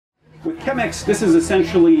With Chemex, this is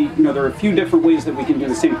essentially, there are a few different ways that we can do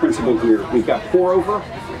the same principle here. We've got pour over,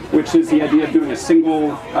 which is the idea of doing a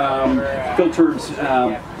single filtered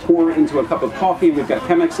pour into a cup of coffee. We've got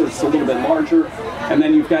Chemex that's a little bit larger, and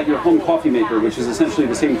then you've got your home coffee maker, which is essentially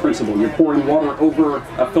the same principle. You're pouring water over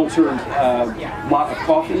a filtered lot of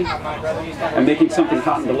coffee and making something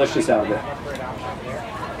hot and delicious out of it.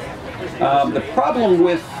 The problem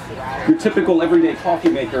with your typical everyday coffee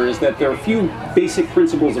maker is that there are a few basic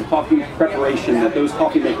principles of coffee preparation that those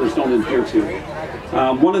coffee makers don't adhere to.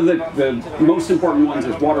 One of the most important ones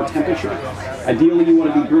is water temperature. Ideally, you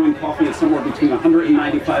want to be brewing coffee at somewhere between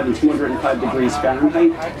 195 and 205 degrees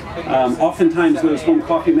Fahrenheit. Oftentimes, those home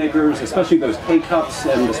coffee makers, especially those K-cups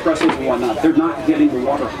and espressos and whatnot, they're not getting the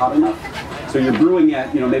water hot enough. So you're brewing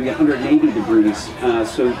at maybe 180 degrees.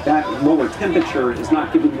 So that lower temperature is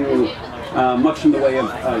not giving you much in the way of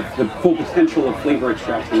the full potential of flavor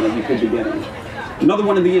extraction that you could be getting. Another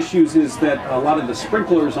one of the issues is that a lot of the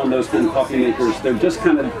sprinklers on those home coffee makers, they're just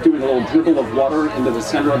kind of doing a little dribble of water into the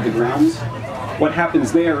center of the grounds. What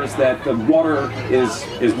happens there is that the water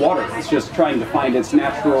is water. It's just trying to find its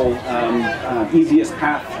natural, easiest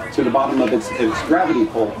path to the bottom of its gravity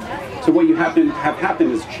pull. So what you have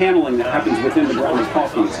happen is channeling that happens within the ground of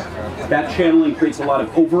coffees. That channeling creates a lot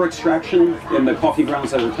of over-extraction in the coffee grounds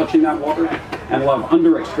that are touching that water, and a lot of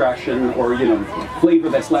under-extraction or flavor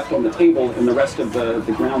that's left on the table in the rest of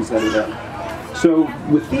the grounds that are there. So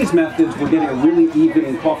with these methods, we're getting a really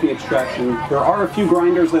even coffee extraction. There are a few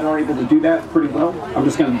grinders that are able to do that pretty well. I'm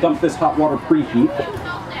just going to dump this hot water preheat.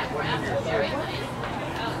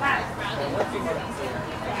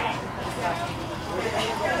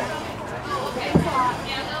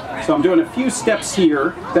 So I'm doing a few steps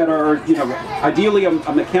here that are, ideally a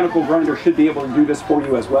mechanical grinder should be able to do this for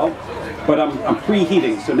you as well. But I'm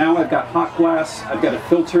preheating, so now I've got hot glass, I've got a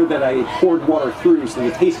filter that I poured water through, so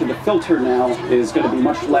the taste of the filter now is going to be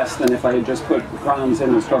much less than if I had just put grinds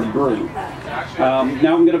in and started brewing. Now I'm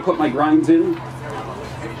going to put my grinds in.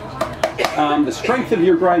 The strength of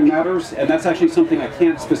your grind matters, and that's actually something I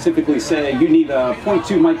can't specifically say. You need a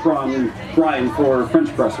 0.2 micron grind for French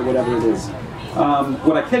press or whatever it is.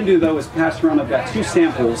 What I can do though is pass around. I've got two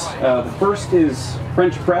samples. The first is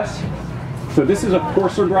French press. So this is a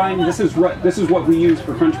coarser grind. This is what we use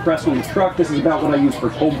for French press on the truck. This is about what I use for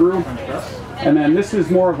cold brew. And then this is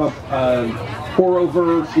more of a pour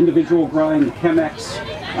over individual grind Chemex.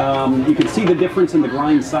 You can see the difference in the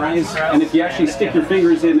grind size, and if you actually stick your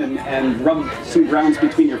fingers in and rub some grounds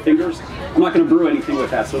between your fingers, I'm not going to brew anything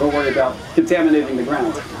with that, so don't worry about contaminating the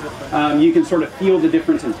grounds. You can sort of feel the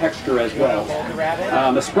difference in texture as well.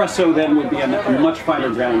 Espresso then would be a much finer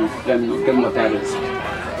ground than what that is.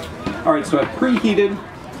 All right, so I've preheated.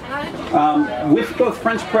 With both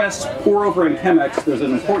French press, pour over, and Chemex, there's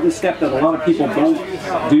an important step that a lot of people don't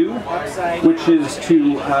do, which is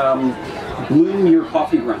to bloom your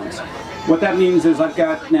coffee grounds. What that means is I've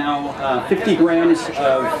got now 50 grams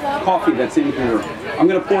of coffee that's in here. I'm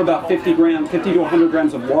going to pour about 50 to 100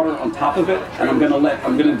 grams of water on top of it, and I'm going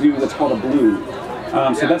to do what's called a bloom.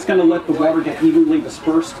 So that's going to let the water get evenly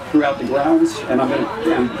dispersed throughout the grounds, and I'm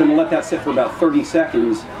going to let that sit for about 30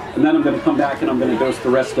 seconds, and then I'm going to come back and I'm going to dose the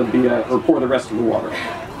rest of the, or pour the rest of the water.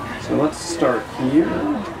 So let's start here.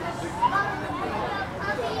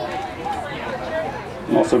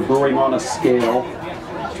 I'm also brewing on a scale.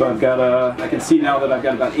 So I've got I can see now that I've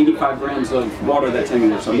got about 85 grams of water that's in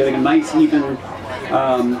here. So I'm getting a nice even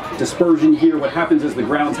dispersion here. What happens is the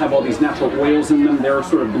grounds have all these natural oils in them. They're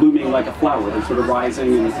sort of blooming like a flower. They're sort of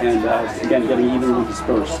rising and again, getting evenly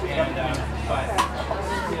dispersed.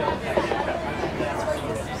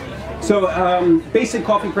 So basic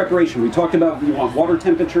coffee preparation. We talked about you want water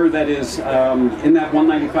temperature that is in that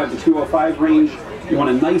 195 to 205 range. You want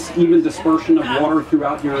a nice even dispersion of water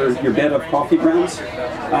throughout your bed of coffee grounds.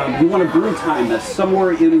 You want a brew time that's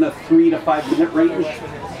somewhere in the 3 to 5 minute range.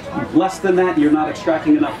 Less than that, you're not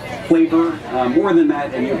extracting enough flavor. More than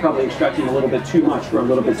that, and you're probably extracting a little bit too much or a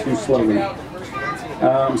little bit too slowly.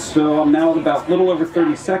 So I'm now at about a little over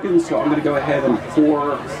 30 seconds, so I'm going to go ahead and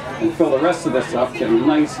pour and fill the rest of this up, get a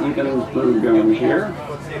nice even brew going here.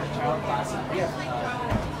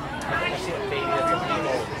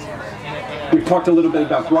 We've talked a little bit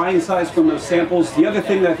about grind size from those samples. The other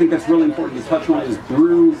thing that I think that's really important to touch on is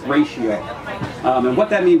brew ratio. And what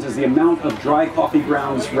that means is the amount of dry coffee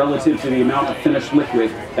grounds relative to the amount of finished liquid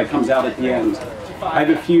that comes out at the end. I have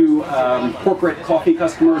a few corporate coffee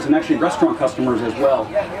customers and actually restaurant customers as well.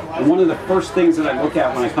 And one of the first things that I look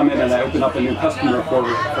at when I come in and I open up a new customer for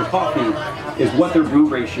coffee is what their brew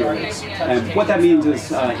ratio is. And what that means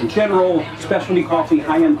is, in general, specialty coffee,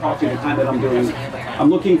 high-end coffee, the kind that I'm doing, I'm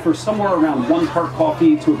looking for somewhere around 1 part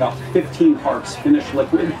coffee to about 15 parts finished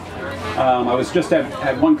liquid. I was just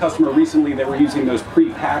at one customer recently. They were using those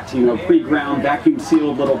pre-packed, pre-ground,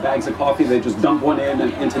 vacuum-sealed little bags of coffee. They just dump one in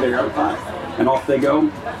and into their air pot, and off they go.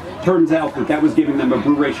 Turns out that was giving them a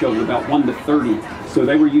brew ratio of about 1 to 30. So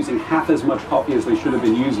they were using half as much coffee as they should have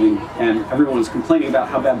been using, and everyone was complaining about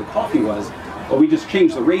how bad the coffee was. Well, we just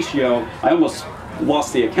changed the ratio. I almost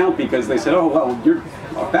lost the account because they said, oh, well,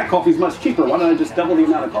 that coffee's much cheaper. Why don't I just double the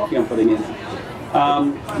amount of coffee I'm putting in?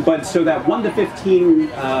 But so that 1 to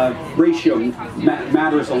 15 ratio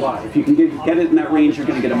matters a lot. If you can get it in that range, you're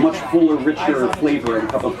going to get a much fuller, richer flavor in a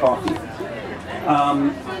cup of coffee.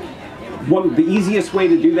 The easiest way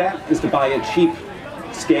to do that is to buy a cheap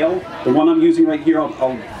scale. The one I'm using right here,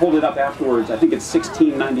 I'll hold it up afterwards. I think it's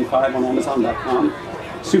 $16.95 on Amazon.com.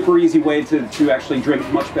 Super easy way to actually drink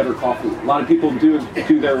much better coffee. A lot of people do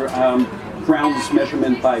their grounds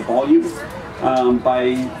measurement by volume,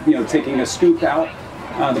 by taking a scoop out.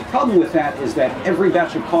 The problem with that is that every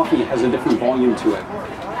batch of coffee has a different volume to it.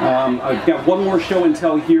 I've got one more show and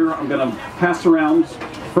tell here. I'm going to pass around.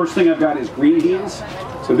 First thing I've got is green beans.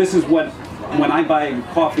 So this is when I buy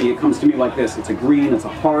coffee, it comes to me like this. It's a green, it's a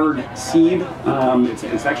hard seed.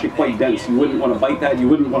 It's actually quite dense. You wouldn't want to bite that. You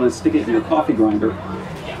wouldn't want to stick it in your coffee grinder.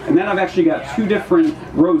 And then I've actually got 2 different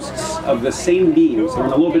roasts of the same beans. They're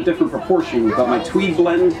in a little bit different proportion, but my Tweed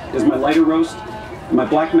blend is my lighter roast, and my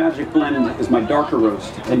Black Magic blend is my darker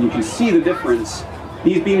roast. And you can see the difference.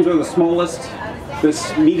 These beans are the smallest.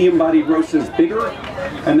 This medium-bodied roast is bigger,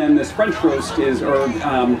 and then this French roast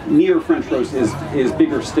near French roast is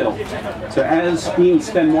bigger still. So as beans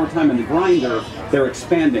spend more time in the grinder, they're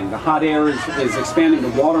expanding. The hot air is expanding.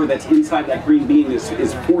 The water that's inside that green bean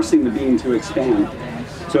is forcing the bean to expand.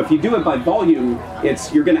 So if you do it by volume,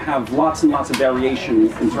 you're going to have lots and lots of variation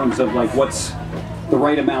in terms of like what's the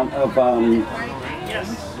right amount of.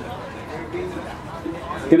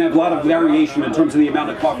 Going to have a lot of variation in terms of the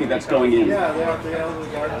amount of coffee that's going in.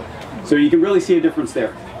 So you can really see a difference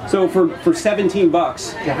there. So for 17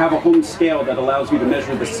 bucks to have a home scale that allows you to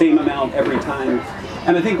measure the same amount every time.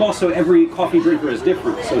 And I think also every coffee drinker is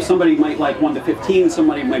different. So somebody might like 1 to 15,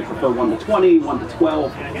 somebody might prefer 1 to 20, 1 to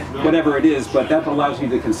 12, whatever it is, but that allows you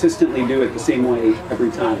to consistently do it the same way every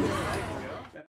time.